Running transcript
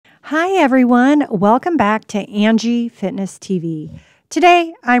Hi everyone, welcome back to Angie Fitness TV.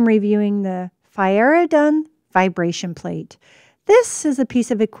 Today I'm reviewing the Feierdun Vibration Plate. This is a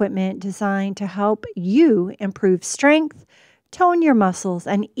piece of equipment designed to help you improve strength, tone your muscles,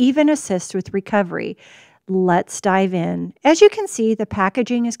 and even assist with recovery. Let's dive in. As you can see, the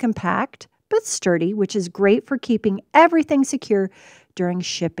packaging is compact but sturdy, which is great for keeping everything secure during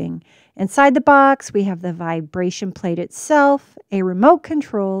shipping. Inside the box, we have the vibration plate itself, a remote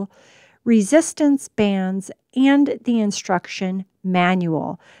control, resistance bands, and the instruction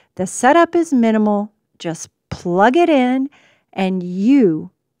manual. The setup is minimal. Just plug it in and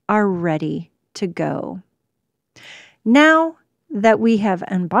you are ready to go. Now that we have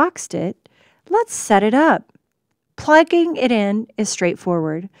unboxed it, let's set it up. Plugging it in is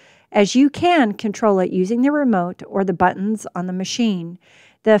straightforward, as you can control it using the remote or the buttons on the machine.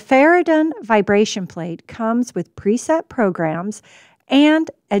 The Feierdun Vibration Plate comes with preset programs and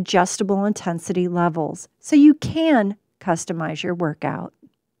adjustable intensity levels, so you can customize your workout.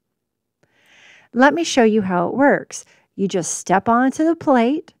 Let me show you how it works. You just step onto the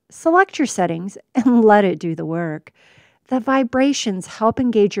plate, select your settings, and let it do the work. The vibrations help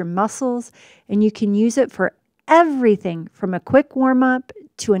engage your muscles, and you can use it for everything from a quick warm-up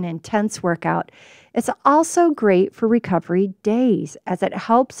to an intense workout. It's also great for recovery days, as it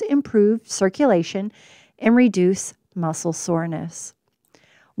helps improve circulation and reduce muscle soreness.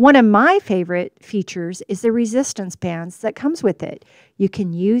 One of my favorite features is the resistance bands that comes with it. You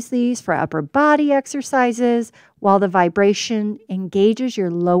can use these for upper body exercises while the vibration engages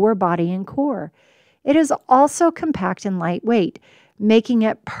your lower body and core. It is also compact and lightweight, making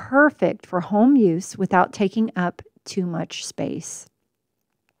it perfect for home use without taking up too much space.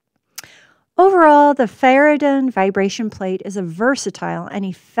 Overall, the Feierdun Vibration Plate is a versatile and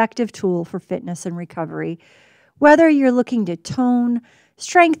effective tool for fitness and recovery. Whether you're looking to tone,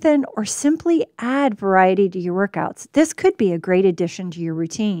 strengthen, or simply add variety to your workouts, this could be a great addition to your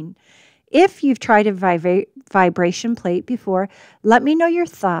routine. If you've tried a vibration plate before, let me know your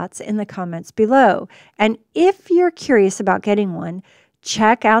thoughts in the comments below. And if you're curious about getting one,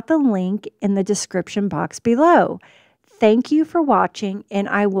 check out the link in the description box below. Thank you for watching, and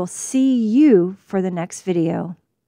I will see you for the next video.